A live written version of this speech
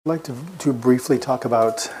I'd like to briefly talk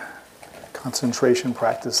about concentration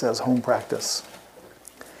practice as home practice.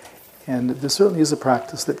 And this certainly is a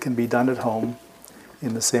practice that can be done at home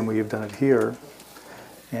in the same way you've done it here.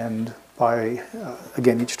 And by,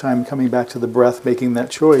 again, each time coming back to the breath, making that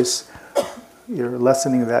choice, you're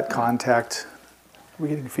lessening that contact. Are we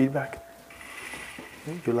getting feedback?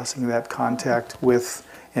 You're lessening that contact with,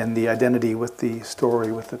 and the identity with the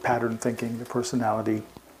story, with the pattern thinking, the personality.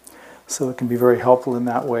 So it can be very helpful in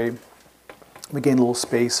that way. We gain a little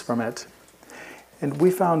space from it. And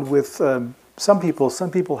we found with some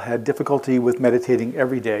people had difficulty with meditating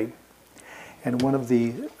every day. And one of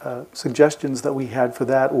the suggestions that we had for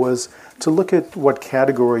that was to look at what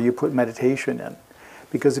category you put meditation in.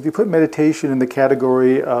 Because if you put meditation in the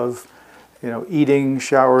category of, eating,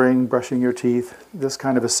 showering, brushing your teeth, this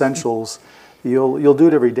kind of essentials, you'll do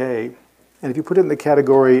it every day. And if you put it in the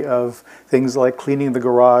category of things like cleaning the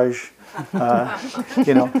garage,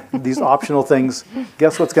 these optional things,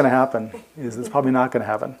 guess what's going to happen? It's probably not going to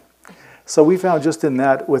happen. So we found just in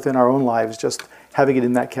that, within our own lives, just having it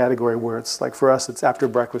in that category where it's like, for us, it's after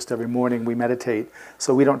breakfast every morning, we meditate.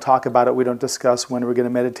 So we don't talk about it, we don't discuss when we're going to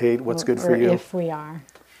meditate, what's good for you. Or if we are.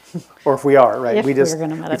 Or if we are, right? If we're going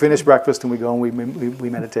to meditate. We finish breakfast and we go and we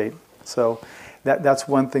meditate. So that's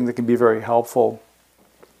one thing that can be very helpful.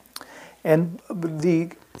 And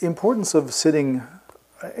the importance of sitting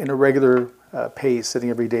in a regular pace,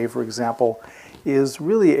 sitting every day, for example, is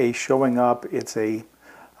really a showing up. It's a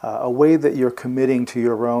way that you're committing to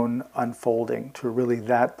your own unfolding, to really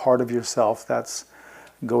that part of yourself that's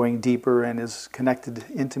going deeper and is connected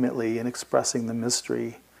intimately and expressing the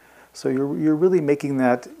mystery. So you're really making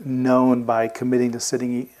that known by committing to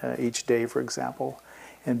sitting each day, for example,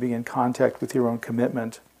 and being in contact with your own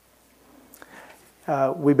commitment.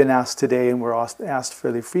 We've been asked today, and we're asked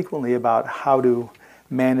fairly frequently, about how to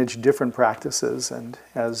manage different practices. And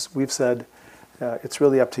as we've said, it's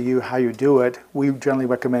really up to you how you do it. We generally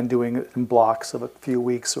recommend doing it in blocks of a few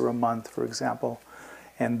weeks or a month, for example.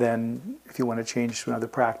 And then if you want to change to another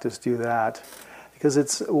practice, do that. Because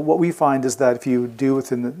it's what we find is that if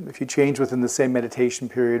you change within the same meditation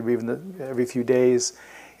period, or even every few days,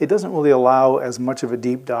 it doesn't really allow as much of a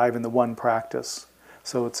deep dive in the one practice.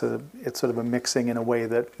 So it's sort of a mixing in a way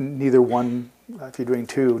that neither one, if you're doing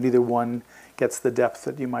two, neither one gets the depth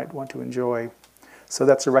that you might want to enjoy. So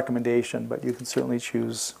that's a recommendation, but you can certainly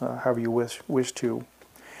choose however you wish to.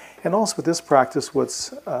 And also with this practice,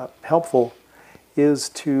 what's helpful is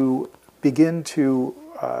to begin to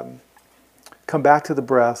come back to the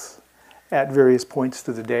breath at various points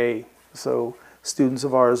through the day. So students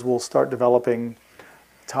of ours will start developing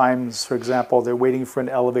times, for example, they're waiting for an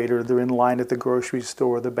elevator, they're in line at the grocery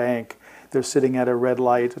store, the bank, they're sitting at a red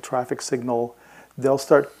light, a traffic signal. They'll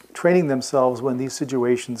start training themselves when these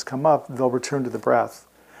situations come up, they'll return to the breath.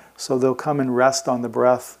 So they'll come and rest on the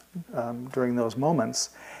breath during those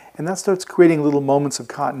moments. And that starts creating little moments of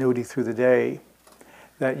continuity through the day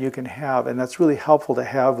that you can have. And that's really helpful to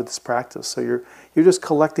have with this practice. So you're just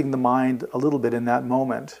collecting the mind a little bit in that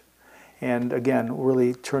moment. And again,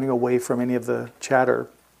 really turning away from any of the chatter.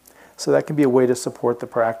 So that can be a way to support the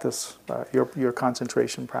practice, your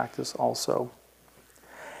concentration practice also.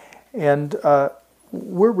 And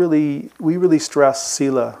we really stress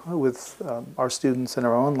sila with our students in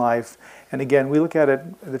our own life. And again, we look at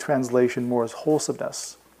it, the translation, more as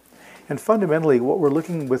wholesomeness. And fundamentally, what we're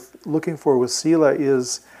looking for with sila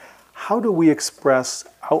is how do we express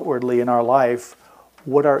outwardly in our life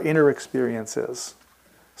what our inner experience is.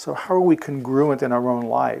 So how are we congruent in our own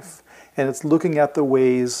life? And it's looking at the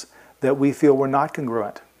ways that we feel we're not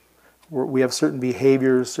congruent. We have certain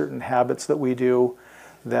behaviors, certain habits that we do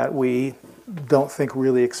that we don't think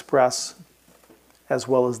really express as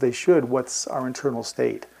well as they should what's our internal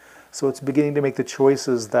state. So it's beginning to make the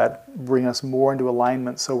choices that bring us more into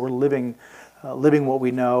alignment, so we're living what we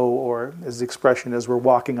know, or as the expression is, we're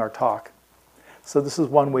walking our talk. So this is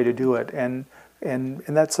one way to do it. And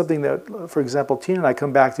that's something that, for example, Tina and I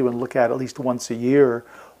come back to and look at least once a year.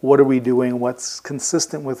 What are we doing? What's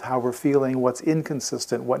consistent with how we're feeling? What's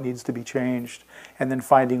inconsistent? What needs to be changed? And then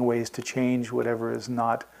finding ways to change whatever is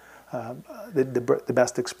not the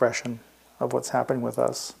best expression of what's happening with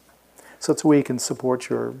us. So it's a way you can support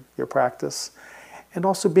your practice. And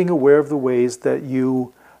also being aware of the ways that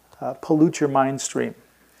you pollute your mind stream.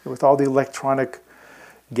 With all the electronic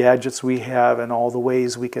gadgets we have and all the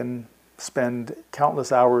ways we can spend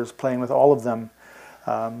countless hours playing with all of them,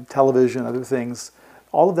 television, other things,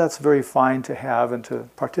 all of that's very fine to have and to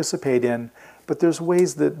participate in, but there's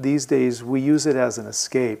ways that these days we use it as an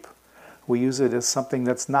escape. We use it as something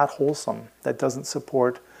that's not wholesome, that doesn't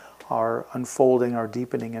support our unfolding, our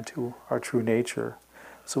deepening into our true nature.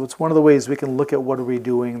 So it's one of the ways we can look at what are we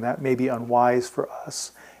doing that may be unwise for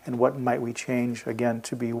us, and what might we change, again,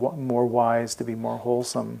 to be more wise, to be more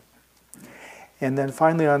wholesome. And then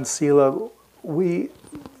finally on Sila, we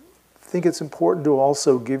think it's important to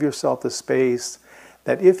also give yourself the space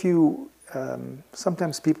that if you,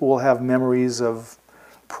 sometimes people will have memories of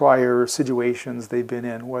prior situations they've been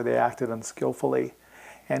in where they acted unskillfully.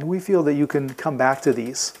 And we feel that you can come back to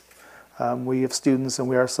these. We have students, and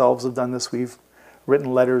we ourselves have done this. We've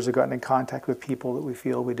written letters or gotten in contact with people that we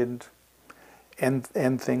feel we didn't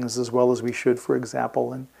end things as well as we should, for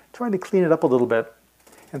example, and trying to clean it up a little bit.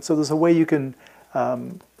 And so there's a way you can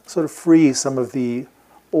sort of free some of the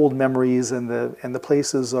old memories and the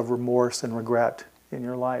places of remorse and regret in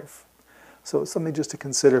your life. So it's something just to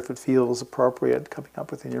consider if it feels appropriate coming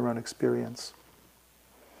up within your own experience.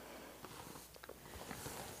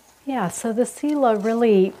 Yeah, so the Sila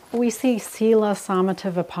really, we see Sila,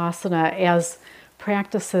 Samatha, Vipassana as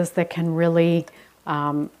practices that can really,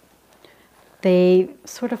 they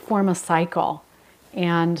sort of form a cycle.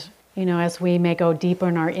 And, you know, as we may go deeper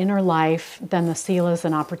in our inner life, then the Sila is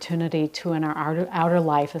an opportunity to, in our outer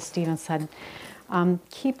life, as Stephen said,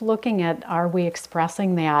 keep looking at, are we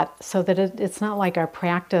expressing that, so that it's not like our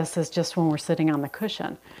practice is just when we're sitting on the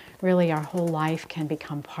cushion. Really, our whole life can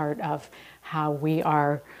become part of how we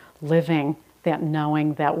are living, that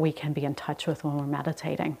knowing that we can be in touch with when we're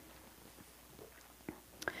meditating.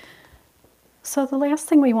 So the last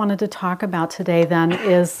thing we wanted to talk about today then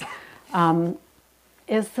is the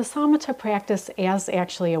Samatha practice as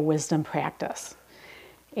actually a wisdom practice.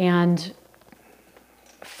 And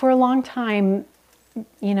for a long time,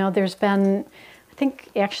 you know, there's been, I think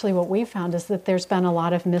actually what we found is that there's been a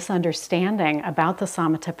lot of misunderstanding about the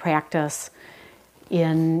Samatha practice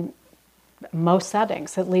in most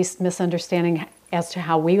settings, at least misunderstanding as to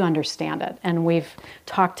how we understand it. And we've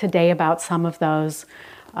talked today about some of those.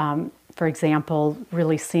 For example,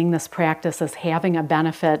 really seeing this practice as having a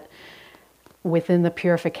benefit within the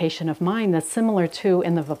purification of mind that's similar to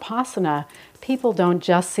in the Vipassana. People don't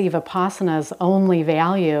just see Vipassana's only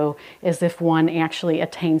value as if one actually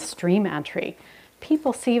attains stream entry.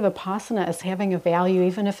 People see Vipassana as having a value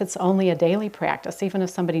even if it's only a daily practice, even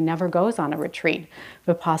if somebody never goes on a retreat.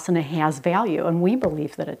 Vipassana has value, and we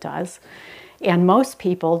believe that it does. And most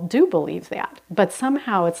people do believe that. But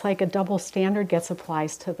somehow it's like a double standard gets applied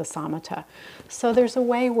to the Samatha. So there's a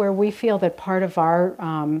way where we feel that part of our,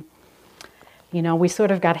 you know, we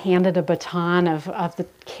sort of got handed a baton of the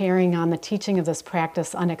carrying on the teaching of this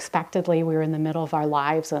practice unexpectedly. We were in the middle of our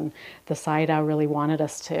lives, and the Sayadaw really wanted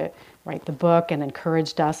us to write the book and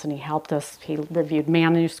encouraged us, and he helped us. He reviewed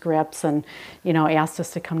manuscripts and, you know, asked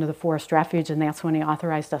us to come to the Forest Refuge, and that's when he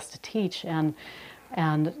authorized us to teach. And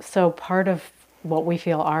so part of what we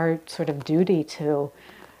feel our sort of duty to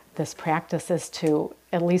this practice is to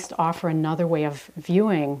at least offer another way of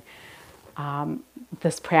viewing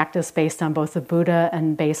this practice based on both the Buddha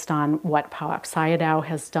and based on what Pawak Sayadaw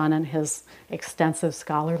has done in his extensive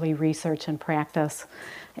scholarly research and practice,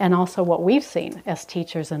 and also what we've seen as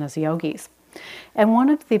teachers and as yogis. And one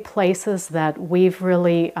of the places that we've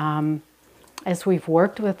really, as we've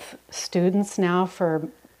worked with students now for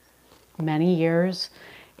many years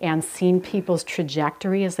and seen people's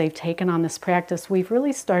trajectory as they've taken on this practice, we've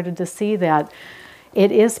really started to see that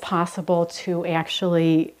it is possible to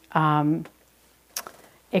actually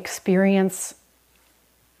experience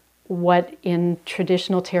what in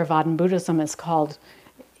traditional Theravadan Buddhism is called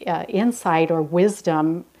insight or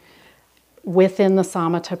wisdom within the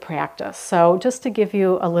Samatha practice. So just to give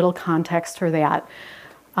you a little context for that,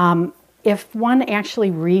 if one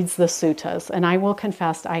actually reads the suttas, and I will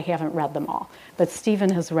confess I haven't read them all, but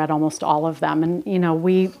Stephen has read almost all of them, and you know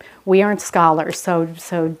we aren't scholars,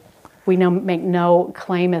 so we make no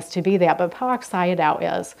claim as to be that, but Pawak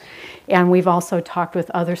Sayadaw is. And we've also talked with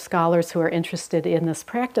other scholars who are interested in this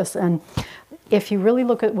practice. And if you really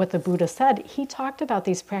look at what the Buddha said, he talked about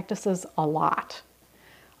these practices a lot.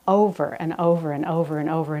 Over and over and over and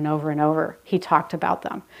over and over and over, he talked about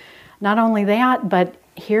them. Not only that, but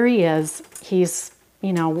here he is, he's,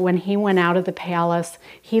 you know, when he went out of the palace,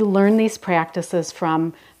 he learned these practices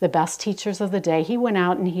from the best teachers of the day. He went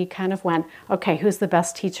out and he kind of went, okay, who's the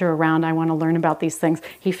best teacher around? I want to learn about these things.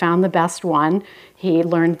 He found the best one. He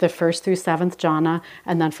learned the 1st through 7th jhana,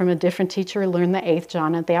 and then from a different teacher, learned the 8th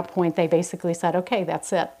jhana. At that point, they basically said, okay,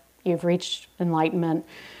 that's it. You've reached enlightenment.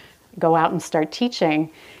 Go out and start teaching.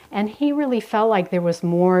 And he really felt like there was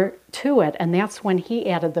more to it, and that's when he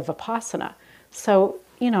added the Vipassana. So,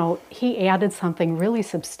 you know, he added something really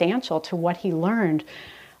substantial to what he learned.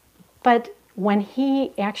 But when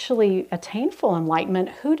he actually attained full enlightenment,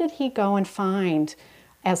 who did he go and find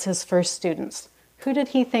as his first students? Who did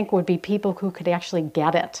he think would be people who could actually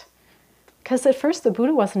get it? Because at first the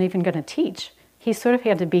Buddha wasn't even going to teach. He sort of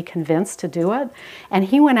had to be convinced to do it. And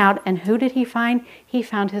he went out, and who did he find? He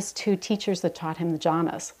found his 2 teachers that taught him the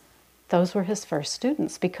jhanas. Those were his first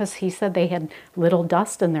students, because he said they had little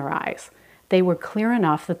dust in their eyes. They were clear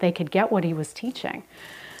enough that they could get what he was teaching.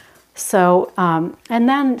 So, and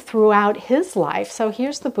then throughout his life, so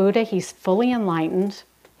here's the Buddha, he's fully enlightened.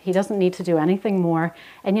 He doesn't need to do anything more.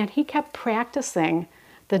 And yet he kept practicing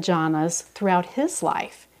the jhanas throughout his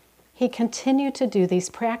life. He continued to do these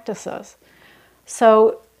practices.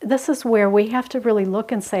 So this is where we have to really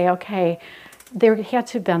look and say, okay, there had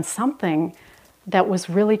to have been something that was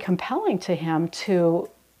really compelling to him to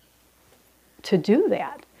do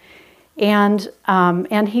that. And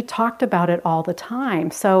he talked about it all the time.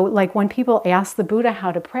 So like when people ask the Buddha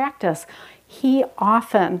how to practice, he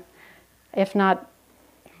often, if not,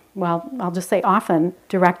 well, I'll just say often,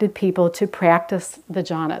 directed people to practice the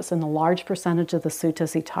jhanas. In a large percentage of the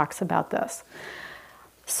suttas, he talks about this.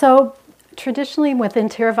 So traditionally within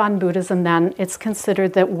Theravadan Buddhism then, it's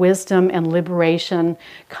considered that wisdom and liberation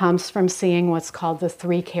comes from seeing what's called the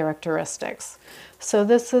 3 characteristics. So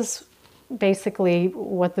this is basically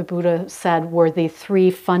what the Buddha said were the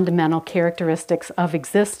 3 fundamental characteristics of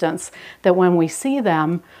existence, that when we see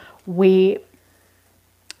them, we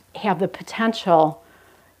have the potential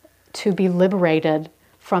to be liberated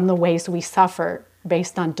from the ways we suffer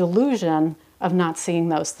based on delusion of not seeing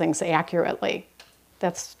those things accurately.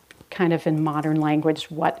 That's kind of in modern language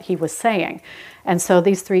what he was saying. And so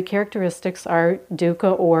these 3 characteristics are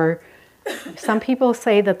dukkha, or some people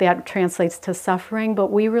say that that translates to suffering, but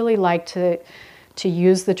we really like to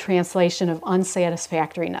use the translation of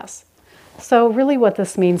unsatisfactoriness. So really what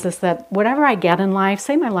this means is that whatever I get in life,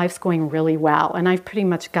 say my life's going really well and I've pretty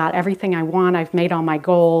much got everything I want, I've made all my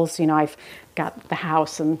goals, I've got the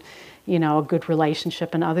house and, a good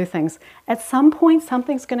relationship and other things. At some point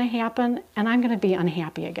something's going to happen and I'm going to be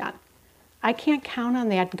unhappy again. I can't count on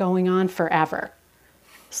that going on forever.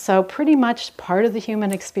 So pretty much part of the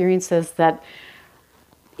human experience is that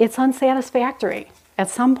it's unsatisfactory. At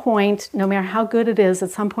some point, no matter how good it is, at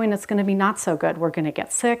some point it's going to be not so good. We're going to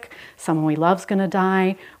get sick, someone we love is going to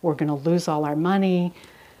die, we're going to lose all our money,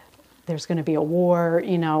 there's going to be a war,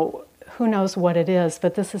 who knows what it is,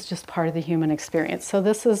 but this is just part of the human experience. So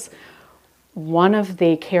this is one of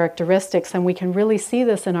the characteristics, and we can really see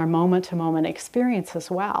this in our moment-to-moment experience as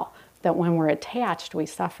well, that when we're attached, we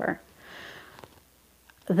suffer.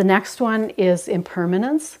 The next one is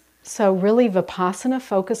impermanence. So really Vipassana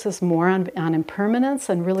focuses more on impermanence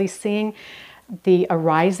and really seeing the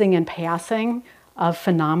arising and passing of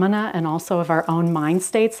phenomena and also of our own mind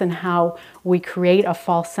states, and how we create a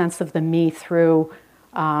false sense of the me through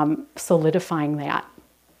solidifying that.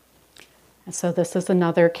 And so this is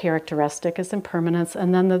another characteristic, is impermanence.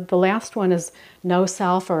 And then the last one is no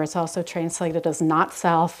self, or it's also translated as not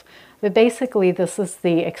self. But basically this is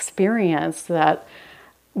the experience that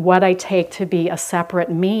what I take to be a separate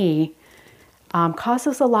me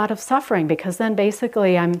causes a lot of suffering, because then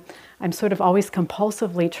basically I'm sort of always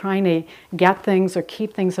compulsively trying to get things or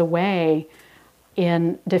keep things away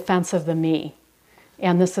in defense of the me.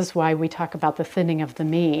 And this is why we talk about the thinning of the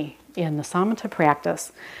me in the samatha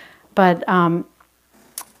practice. But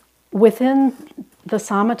within the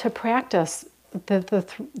samatha practice,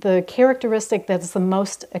 the characteristic that's the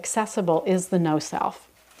most accessible is the no self,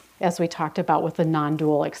 as we talked about with the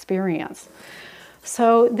non-dual experience.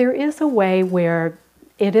 So there is a way where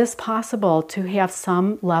it is possible to have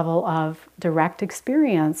some level of direct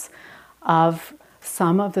experience of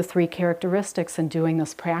some of the 3 characteristics in doing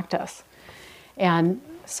this practice. And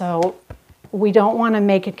so we don't want to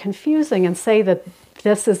make it confusing and say that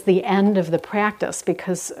this is the end of the practice,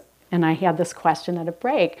 because, and I had this question at a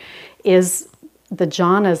break, is the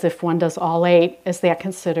jhanas, if one does all 8, is that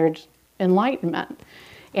considered enlightenment?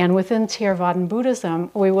 And within Theravadan Buddhism,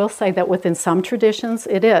 we will say that within some traditions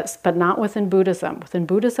it is, but not within Buddhism. Within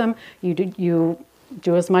Buddhism, you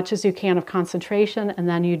do as much as you can of concentration, and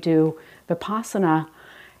then you do Vipassana.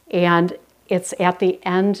 And it's at the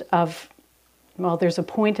end of, well, there's a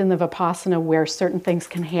point in the Vipassana where certain things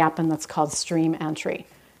can happen that's called stream entry.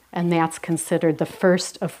 And that's considered the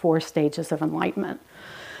first of 4 stages of enlightenment.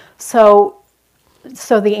 So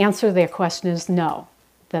the answer to that question is no.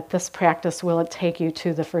 That this practice, will it take you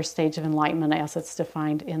to the first stage of enlightenment as it's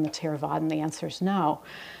defined in the Theravada? The answer is no.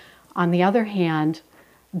 On the other hand,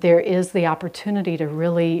 there is the opportunity to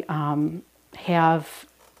really have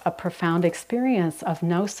a profound experience of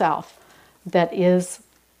no self that is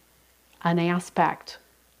an aspect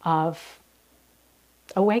of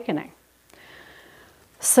awakening.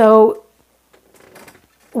 So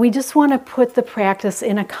we just want to put the practice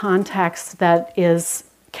in a context that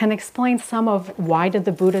can explain some of why did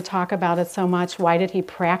the Buddha talk about it so much, why did he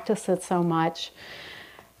practice it so much,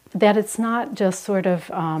 that it's not just sort of,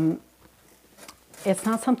 it's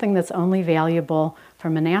not something that's only valuable for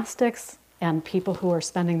monastics and people who are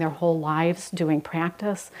spending their whole lives doing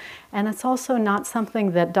practice, and it's also not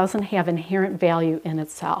something that doesn't have inherent value in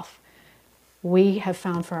itself. We have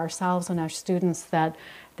found for ourselves and our students that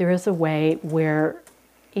there is a way where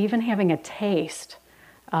even having a taste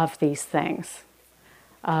of these things,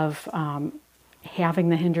 of having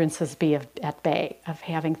the hindrances be at bay, of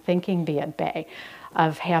having thinking be at bay,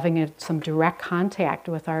 of having some direct contact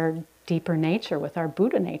with our deeper nature, with our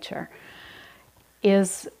Buddha nature,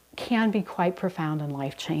 can be quite profound and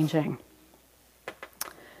life-changing.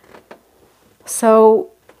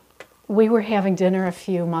 So we were having dinner a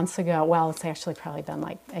few months ago. Well, it's actually probably been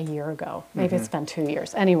like a year ago. Maybe it's been 2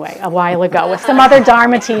 years. Anyway, a while ago with some other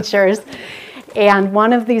Dharma teachers. And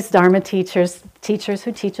one of these Dharma teachers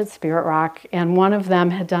who teach at Spirit Rock, and one of them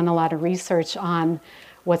had done a lot of research on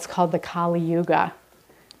what's called the Kali Yuga.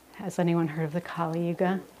 Has anyone heard of the Kali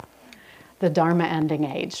Yuga? The Dharma ending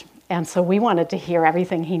age. And so we wanted to hear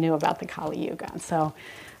everything he knew about the Kali Yuga. And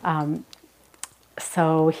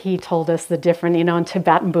so he told us the different, in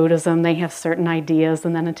Tibetan Buddhism, they have certain ideas,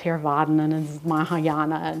 and then in Theravada and in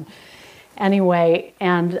Mahayana. And anyway,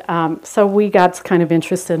 so we got kind of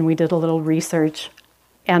interested, and we did a little research.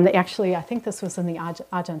 And actually, I think this was in the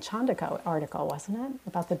Ajahn Chandaka article, wasn't it?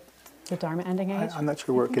 About the Dharma ending age? I'm not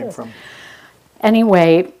sure where it came from.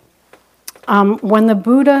 Anyway, when the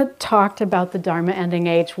Buddha talked about the Dharma ending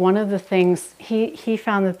age, one of the things, he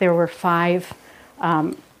found that there were five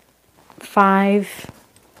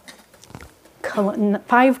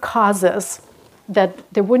causes,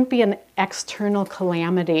 that there wouldn't be an external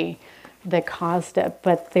calamity that caused it,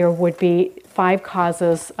 but there would be 5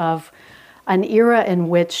 causes of an era in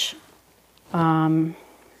which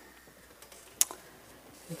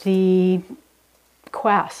the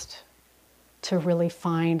quest to really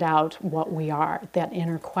find out what we are, that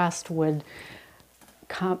inner quest would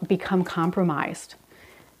become compromised.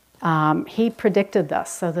 He predicted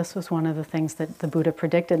this, so this was one of the things that the Buddha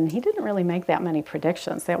predicted, and he didn't really make that many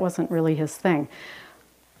predictions. That wasn't really his thing.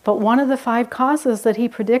 But one of the 5 causes that he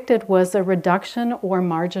predicted was a reduction or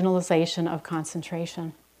marginalization of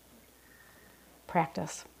concentration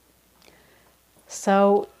practice.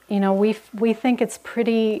 So, we think it's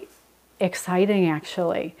pretty exciting,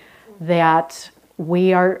 actually, that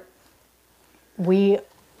we are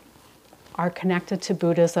connected to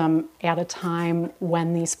Buddhism at a time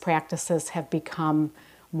when these practices have become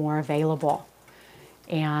more available,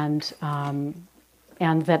 and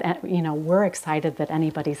that we're excited that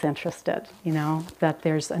anybody's interested. That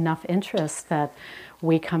there's enough interest that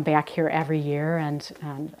we come back here every year,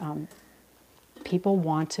 and people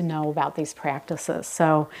want to know about these practices.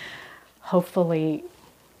 So hopefully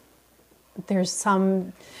there's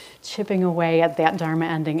some chipping away at that Dharma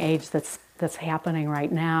ending age that's happening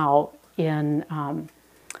right now in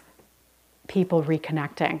people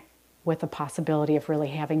reconnecting with the possibility of really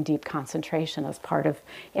having deep concentration as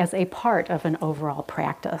a part of an overall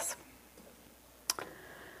practice.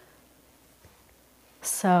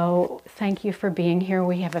 So thank you for being here.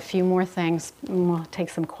 We have a few more things. We'll take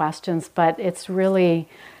some questions, but it's really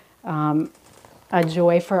a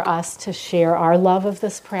joy for us to share our love of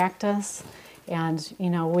this practice. And,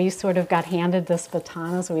 we sort of got handed this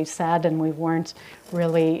baton, as we've said, and we weren't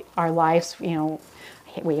really, our lives,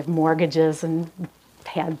 we have mortgages and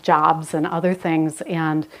had jobs and other things,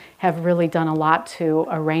 and have really done a lot to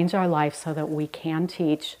arrange our life so that we can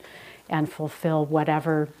teach and fulfill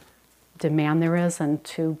whatever demand there is, and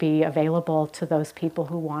to be available to those people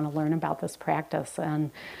who want to learn about this practice,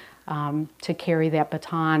 and to carry that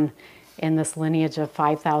baton in this lineage of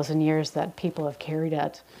 5,000 years that people have carried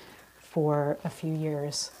it for a few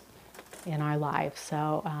years in our lives.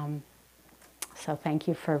 So thank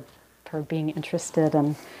you for being interested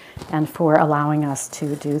and for allowing us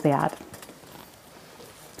to do that.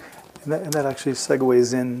 And that actually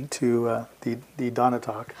segues into the Dana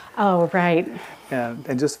talk. Oh, right.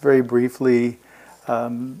 And just very briefly,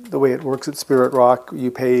 the way it works at Spirit Rock,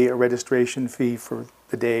 you pay a registration fee for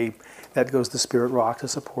the day. That goes to Spirit Rock to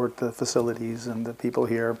support the facilities and the people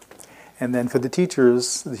here. And then for the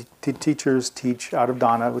teachers teach out of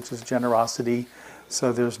Dana, which is generosity,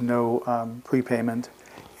 so there's no prepayment.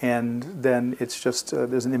 And then it's just,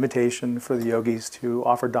 there's an invitation for the yogis to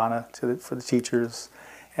offer Dana for the teachers,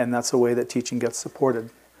 and that's a way that teaching gets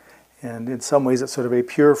supported. And in some ways it's sort of a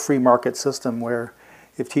pure free market system where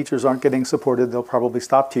if teachers aren't getting supported, they'll probably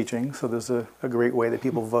stop teaching, so there's a great way that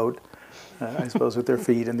people vote I suppose with their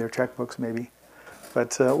feet and their checkbooks maybe.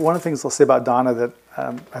 But one of the things I'll say about dana that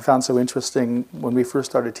I found so interesting when we first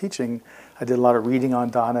started teaching, I did a lot of reading on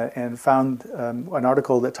dana and found an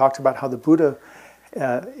article that talked about how the Buddha,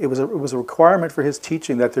 it was a requirement for his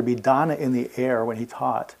teaching that there be dana in the air when he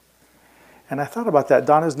taught. And I thought about that.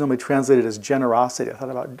 Dana is normally translated as generosity. I thought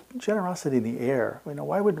about generosity in the air.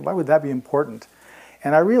 Why would that be important?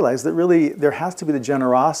 And I realized that really there has to be the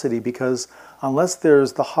generosity, because unless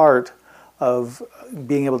there's the heart of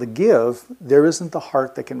being able to give, there isn't the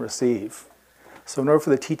heart that can receive. So in order for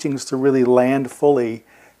the teachings to really land fully,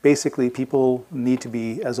 basically people need to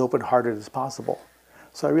be as open-hearted as possible.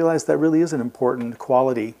 So I realized that really is an important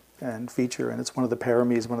quality and feature, and it's one of the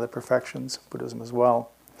paramis, one of the perfections of Buddhism as well.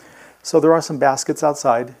 So there are some baskets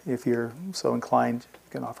outside. If you're so inclined, you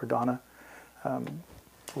can offer dana,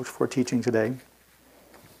 which for teaching today.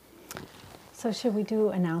 So should we do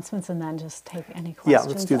announcements and then just take any questions?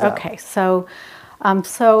 Yeah, let's do that. Okay, so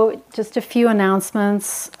just a few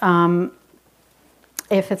announcements.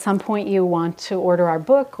 If at some point you want to order our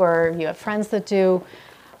book, or you have friends that do,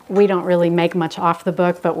 we don't really make much off the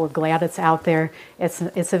book, but we're glad it's out there.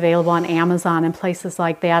 It's available on Amazon and places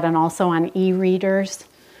like that, and also on e-readers.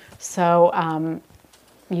 So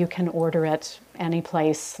you can order it any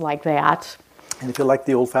place like that. And if you like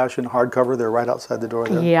the old-fashioned hardcover, they're right outside the door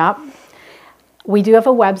there. Yep. We do have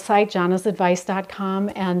a website,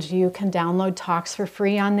 janasadvice.com, and you can download talks for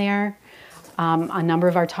free on there. A number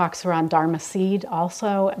of our talks are on Dharma Seed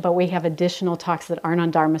also, but we have additional talks that aren't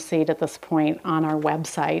on Dharma Seed at this point on our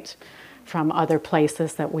website from other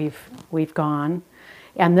places that we've gone.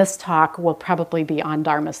 And this talk will probably be on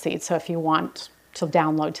Dharma Seed, so if you want to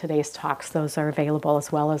download today's talks, those are available,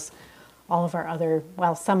 as well as all of our other,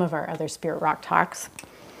 some of our other Spirit Rock talks.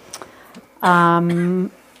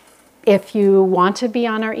 If you want to be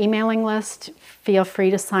on our emailing list, feel free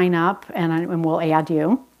to sign up, and we'll add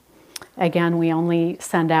you. Again, we only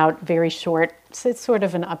send out very short, so it's sort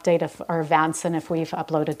of an update of our events, and if we've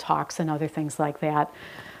uploaded talks and other things like that,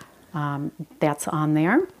 that's on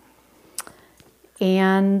there.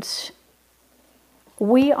 And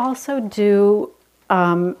we also do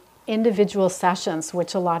individual sessions,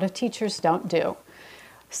 which a lot of teachers don't do.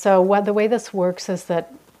 So the way this works is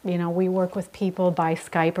that, we work with people by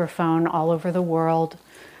Skype or phone all over the world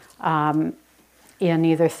in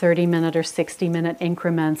either 30-minute or 60-minute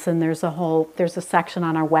increments, and there's a section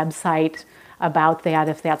on our website about that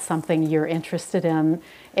if that's something you're interested in.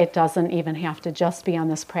 It doesn't even have to just be on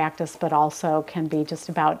this practice, but also can be just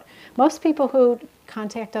about, most people who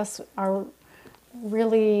contact us are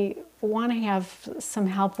really want to have some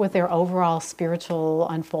help with their overall spiritual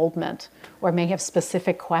unfoldment, or may have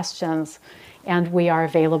specific questions, and we are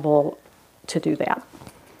available to do that.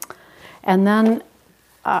 And then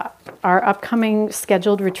our upcoming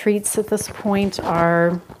scheduled retreats at this point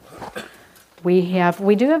are, we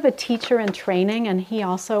do have a teacher in training, and he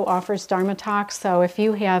also offers Dharma talks. So if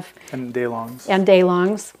you have... And Daylongs. And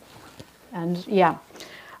Daylongs. And yeah.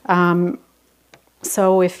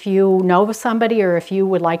 So if you know somebody, or if you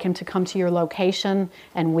would like him to come to your location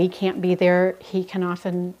and we can't be there, he can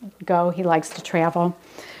often go. He likes to travel.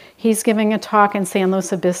 He's giving a talk in San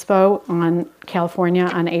Luis Obispo, California,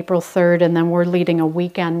 on April 3rd, and then we're leading a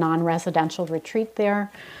weekend non-residential retreat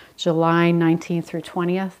there, July 19th through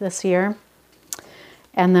 20th this year.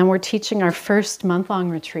 And then we're teaching our first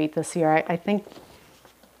month-long retreat this year. I think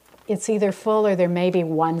it's either full or there may be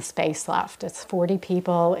one space left. It's 40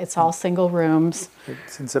 people. It's all single rooms.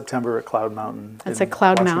 It's in September at Cloud Mountain. It's at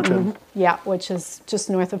Cloud Washington. Mountain, yeah, which is just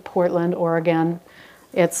north of Portland, Oregon.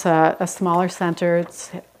 It's a smaller center.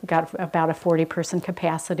 It's got about a 40-person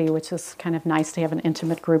capacity, which is kind of nice to have an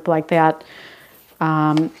intimate group like that.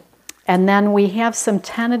 And then we have some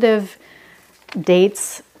tentative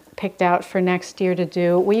dates picked out for next year to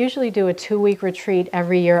do. We usually do a 2-week retreat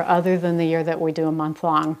every year, other than the year that we do a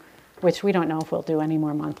month-long, which we don't know if we'll do any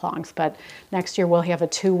more month-longs. But next year we'll have a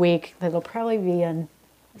 2-week that'll probably be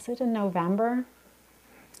is it in November?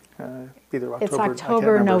 Either October, it's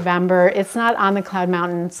October, November. It's not on the Cloud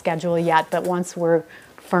Mountain schedule yet, but once we're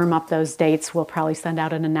firm up those dates, we'll probably send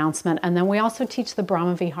out an announcement. And then we also teach the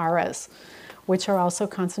Brahma Viharas, which are also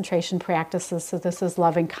concentration practices. So this is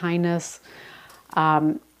loving kindness,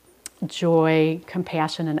 joy,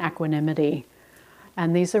 compassion, and equanimity.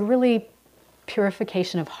 And these are really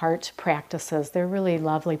purification of heart practices. They're really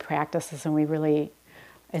lovely practices, and we really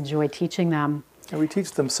enjoy teaching them. And we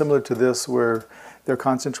teach them similar to this, where they're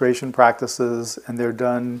concentration practices, and they're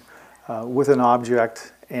done with an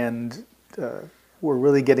object, and we're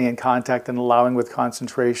really getting in contact and allowing with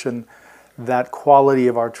concentration that quality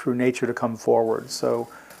of our true nature to come forward. So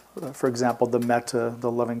For example, the metta,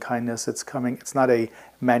 the loving kindness, it's not a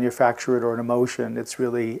manufactured or an emotion, it's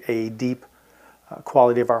really a deep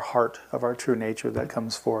quality of our heart, of our true nature that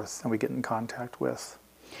comes forth and we get in contact with.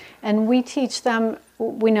 And we teach them,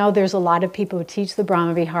 we know there's a lot of people who teach the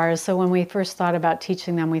Brahma Viharas, so when we first thought about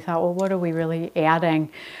teaching them, we thought, well, what are we really adding?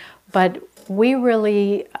 But we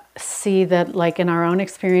really see that, like in our own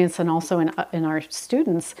experience and also in our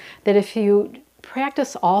students, that if you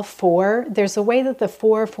practice all four, there's a way that the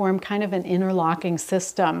four form kind of an interlocking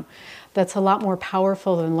system that's a lot more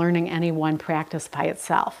powerful than learning any one practice by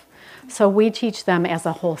itself. So we teach them as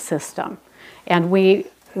a whole system, and we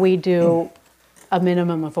do a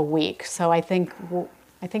minimum of a week. So I think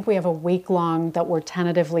we have a week long that we're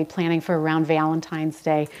tentatively planning for around Valentine's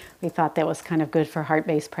Day. We thought that was kind of good for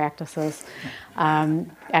heart-based practices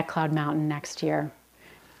at Cloud Mountain next year,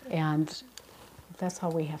 and that's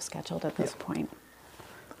all we have scheduled at this point.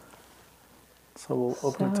 So we'll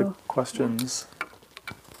open it to questions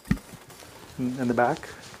in the back.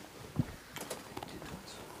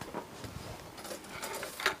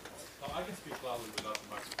 I can speak loudly without the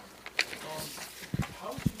microphone. How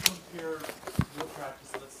would you compare your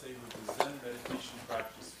practice, let's say, with the Zen meditation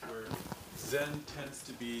practice, where Zen tends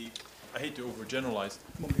to be, I hate to overgeneralize,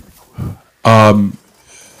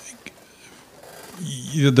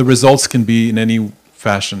 the results can be in any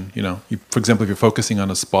fashion. For example, if you're focusing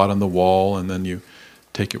on a spot on the wall and then you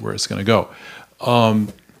take it where it's going to go.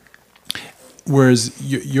 Whereas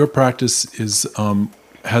your practice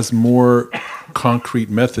has more concrete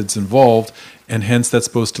methods involved, and hence that's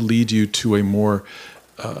supposed to lead you to a more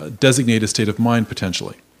designated state of mind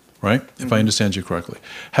potentially, right? Mm-hmm. If I understand you correctly.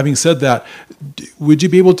 Having said that, would you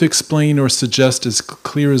be able to explain or suggest as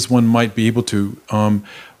clear as one might be able to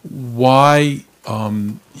why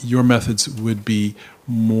your methods would be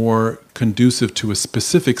more conducive to a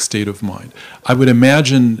specific state of mind? I would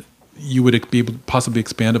imagine you would be able to possibly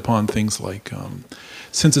expand upon things like,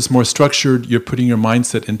 since it's more structured, you're putting your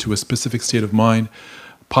mindset into a specific state of mind,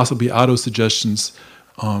 possibly auto-suggestions,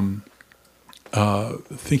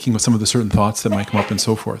 thinking of some of the certain thoughts that might come up and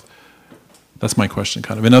so forth. That's my question,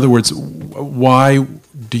 kind of. In other words, why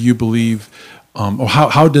do you believe, or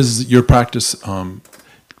how does your practice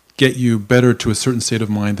get you better to a certain state of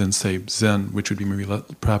mind than, say, Zen, which would be maybe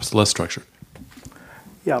perhaps less structured?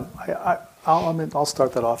 Yeah, I'll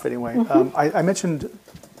start that off anyway. Mm-hmm. I mentioned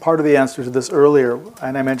part of the answer to this earlier,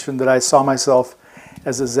 and I mentioned that I saw myself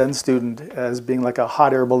as a Zen student as being like a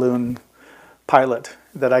hot air balloon pilot,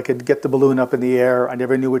 that I could get the balloon up in the air. I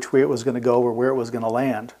never knew which way it was going to go or where it was going to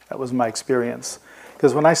land. That was my experience.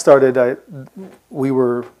 Because when I started, we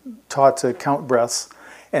were taught to count breaths,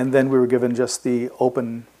 and then we were given just the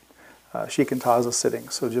open shikantaza sitting,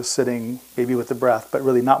 so just sitting maybe with the breath, but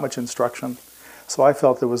really not much instruction. So I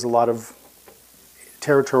felt there was a lot of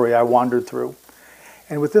territory I wandered through.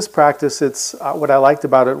 And with this practice, it's what I liked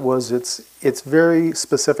about it was it's very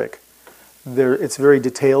specific. It's very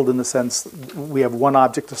detailed in the sense we have one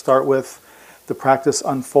object to start with. The practice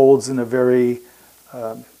unfolds in a very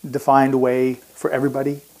defined way for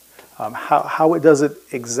everybody. How it does it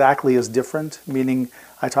exactly is different, meaning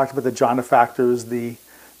I talked about the jhana factors, the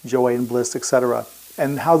joy and bliss, etc.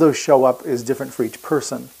 And how those show up is different for each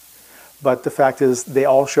person. But the fact is they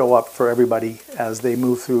all show up for everybody as they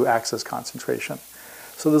move through access concentration.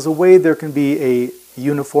 So there's a way there can be a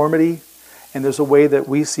uniformity, and there's a way that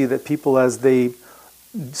we see that people, as they,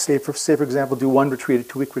 say for example, do one retreat, a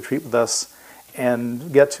 2-week retreat with us,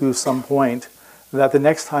 and get to some point, that the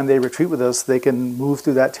next time they retreat with us, they can move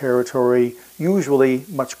through that territory, usually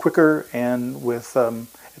much quicker, and with,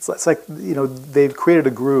 it's like, they've created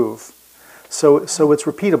a groove. So it's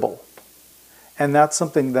repeatable. And that's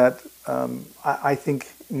something that I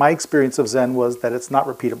think my experience of Zen was that it's not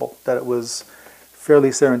repeatable, that it was fairly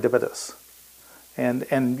serendipitous.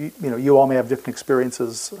 And you all may have different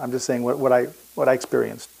experiences. I'm just saying what I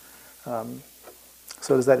experienced.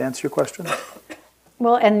 So does that answer your question?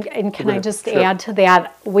 Well, and can I just add to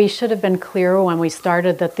that? We should have been clearer when we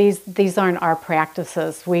started that these aren't our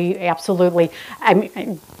practices. We absolutely,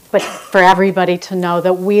 but for everybody to know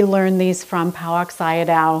that we learn these from Pawak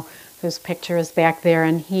Sayadaw, whose picture is back there,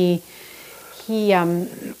 and he's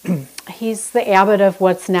the abbot of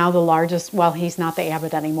what's now the largest, well, he's not the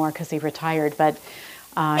abbot anymore because he retired, but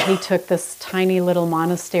he took this tiny little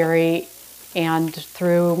monastery, and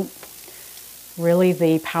through really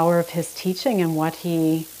the power of his teaching and what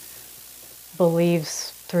he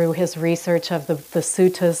believes through his research of the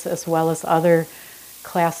suttas as well as other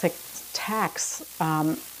classic texts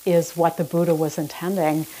is what the Buddha was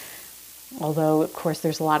intending. Although, of course,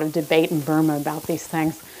 there's a lot of debate in Burma about these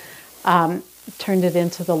things, turned it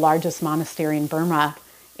into the largest monastery in Burma.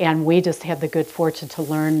 and we just had the good fortune to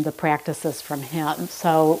learn the practices from him.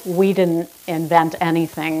 So we didn't invent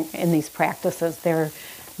anything in these practices. The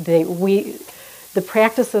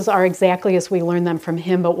practices are exactly as we learned them from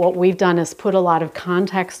him, but what we've done is put a lot of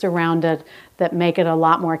context around it that make it a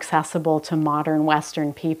lot more accessible to modern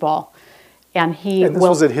Western people. And this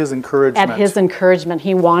was at his encouragement. At his encouragement.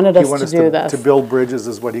 He wanted us to do this. To build bridges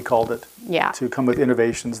is what he called it. Yeah. To come with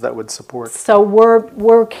innovations that would support. So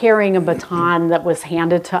we're carrying a baton that was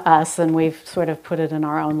handed to us, and we've sort of put it in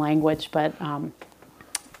our own language. But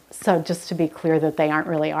so just to be clear that they aren't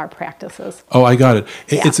really our practices. Oh, I got it.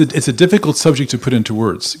 Yeah. It's a difficult subject to put into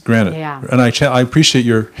words, granted. Yeah. And I appreciate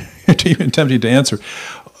your attempting to answer.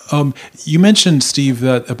 You mentioned, Steve,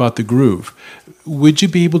 that about the groove. Would you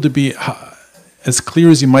be able to be as clear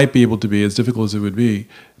as you might be able to be, as difficult as it would be,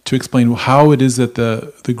 to explain how it is that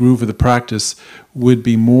the groove of the practice would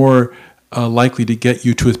be more likely to get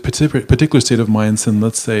you to a particular state of mind than,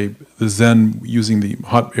 let's say, the Zen, using the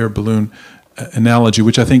hot air balloon analogy,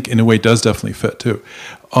 which I think in a way does definitely fit too.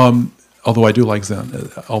 Although I do like Zen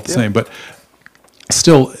all the same. But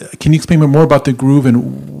still, can you explain more about the groove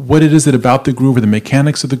and what it is that about the groove or the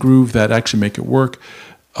mechanics of the groove that actually make it work,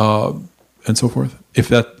 and so forth,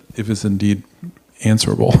 if it's indeed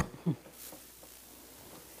answerable?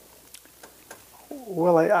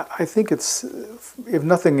 Well, I think it's, if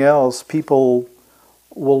nothing else, people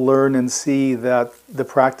will learn and see that the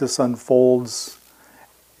practice unfolds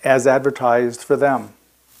as advertised for them.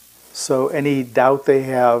 So any doubt they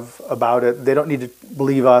have about it, they don't need to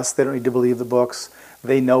believe us, they don't need to believe the books,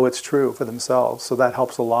 they know it's true for themselves, so that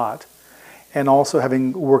helps a lot. And also,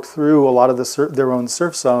 having worked through a lot of their own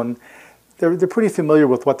surf zone, they're pretty familiar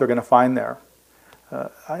with what they're going to find there.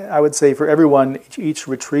 I would say for everyone, each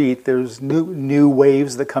retreat, there's new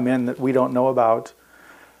waves that come in that we don't know about.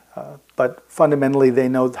 But fundamentally, they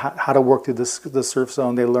know how to work through the surf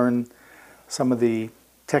zone. They learn some of the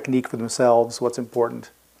technique for themselves, what's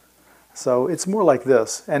important. So it's more like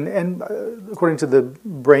this. And according to the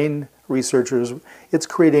brain researchers, it's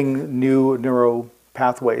creating new neural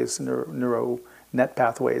pathways, neural net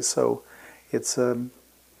pathways. So it's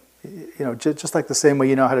just like the same way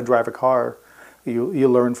you know how to drive a car. You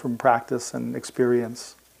learn from practice and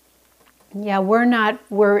experience. Yeah,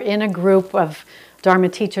 we're in a group of Dharma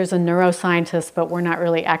teachers and neuroscientists, but we're not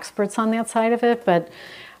really experts on that side of it. But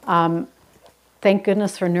thank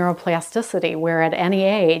goodness for neuroplasticity, where at any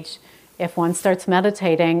age, if one starts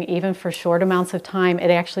meditating, even for short amounts of time, it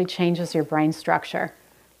actually changes your brain structure.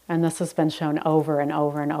 And this has been shown over and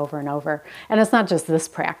over and over and over. And it's not just this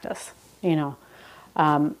practice,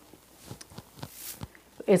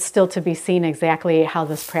 it's still to be seen exactly how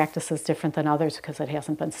this practice is different than others because it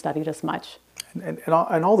hasn't been studied as much. And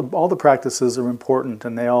all the practices are important,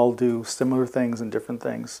 and they all do similar things and different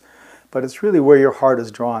things. But it's really where your heart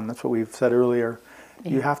is drawn. That's what we've said earlier.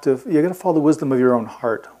 Yeah. You're going to follow the wisdom of your own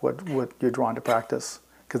heart, what you're drawn to practice,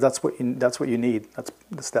 because that's what you need. That's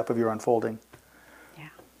the step of your unfolding. Yeah.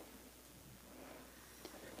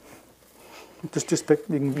 Just pick.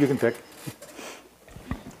 You can pick.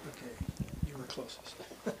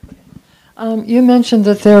 You mentioned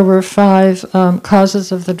that there were 5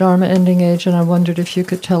 causes of the Dharma ending age, and I wondered if you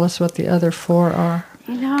could tell us what the other 4 are.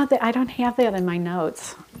 I don't have that in my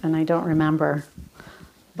notes, and I don't remember.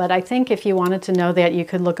 But I think if you wanted to know that, you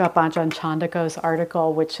could look up Ajahn Chandaka's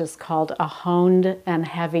article, which is called A Honed and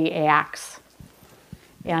Heavy Axe.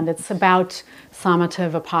 And it's about samatha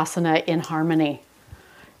vipassana in harmony.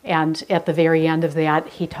 And at the very end of that,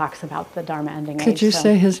 he talks about the Dharma ending age. Could you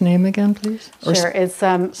say his name again, please? Sure. It's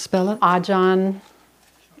spell it? Ajahn,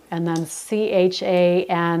 and then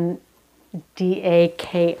Chandako,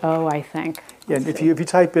 I think. Yeah, and if you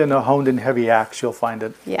type in A Honed and Heavy Axe, you'll find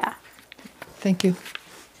it. Yeah. Thank you.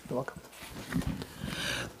 You're welcome.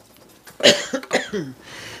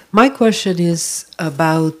 My question is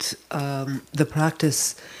about the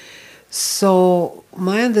practice. So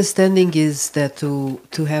my understanding is that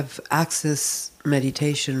to have access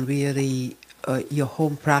meditation, really your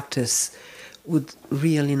home practice would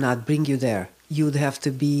really not bring you there. You'd have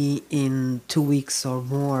to be in 2 weeks or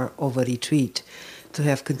more of a retreat to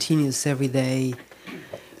have continuous everyday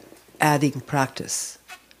adding practice.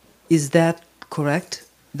 Is that correct?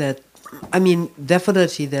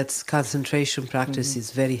 Definitely that's concentration practice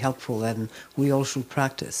is very helpful and we all should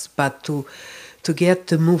practice. But to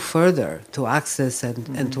move further to access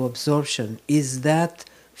and to absorption, is that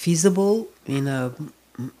feasible in a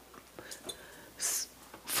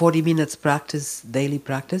 40 minutes practice, daily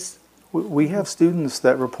practice? We have students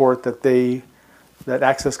that report that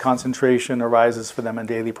access concentration arises for them in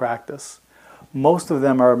daily practice. Most of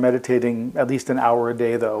them are meditating at least an hour a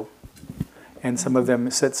day, though. and some of them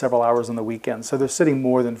sit several hours on the weekend. So they're sitting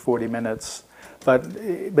more than 40 minutes. But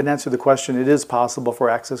to answer the question, it is possible for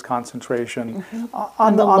access concentration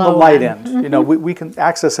on the low light end. end. You know, we can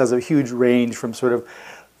access has a huge range from sort of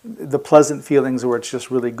the pleasant feelings where it's just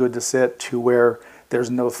really good to sit to where there's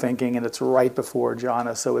no thinking and it's right before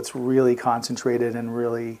jhana, so it's really concentrated and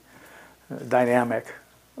really dynamic.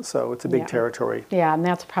 So it's a big territory. Yeah, and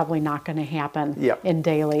that's probably not going to happen Yep. in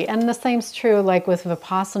daily. And the same's true like with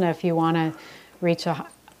Vipassana. If you want to reach a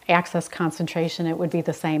access concentration, it would be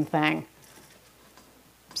the same thing.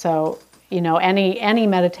 So, you know, any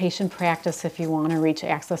meditation practice, if you want to reach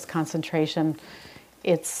access concentration,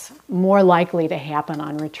 it's more likely to happen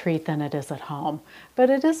on retreat than it is at home. But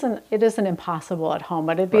it isn't impossible at home,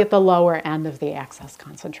 but it'd be at the lower end of the access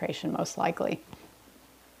concentration most likely.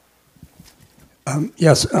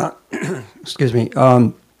 Yes, excuse me.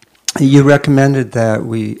 You recommended that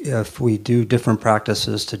if we do different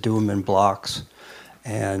practices, to do them in blocks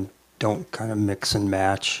and don't kind of mix and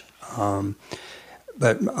match.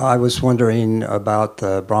 But I was wondering about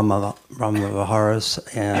the Brahma Viharas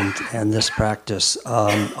and this practice.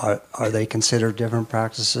 Are they considered different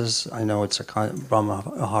practices? I know Brahma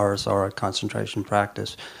Viharas are a concentration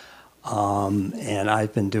practice, and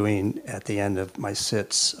I've been doing at the end of my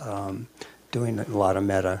sits, doing a lot of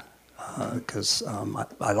metta because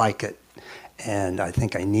I like it and I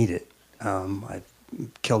think I need it. I've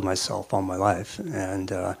killed myself all my life,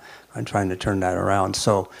 and I'm trying to turn that around.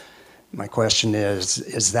 So my question is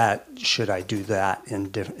should I do that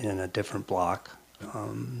in a different block?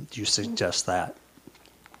 Do you suggest that?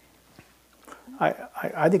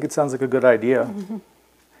 I think it sounds like a good idea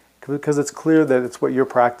because it's clear that it's what your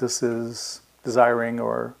practice is desiring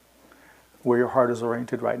or where your heart is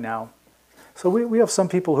oriented right now. So we have some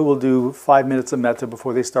people who will do 5 minutes of metta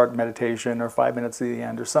before they start meditation, or 5 minutes at the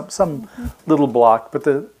end, or some little block. But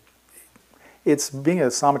it's being a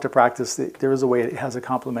samatha practice. There is a way it has a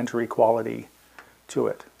complementary quality to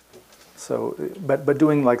it. So, but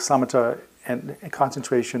doing like samatha and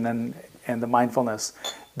concentration and the mindfulness,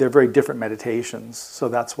 they're very different meditations. So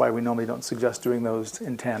that's why we normally don't suggest doing those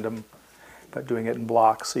in tandem, but doing it in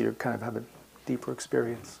blocks, so you kind of have a deeper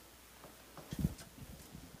experience.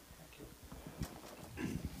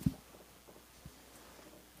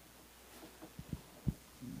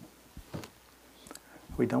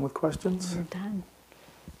 Are we done with questions? We're done.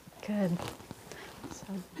 Good. So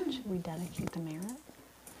should we dedicate the merit?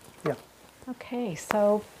 Yeah. Okay,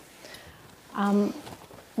 so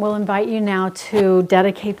we'll invite you now to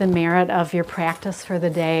dedicate the merit of your practice for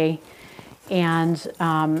the day. And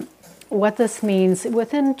what this means,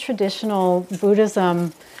 within traditional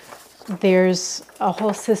Buddhism, there's a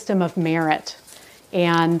whole system of merit.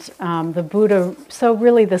 And the Buddha, so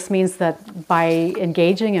really this means that by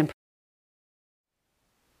engaging in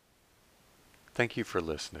Thank you for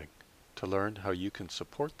listening. To learn how you can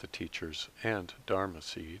support the teachers and Dharma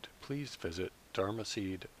Seed, please visit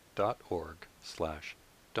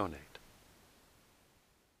dharmaseed.org/donate.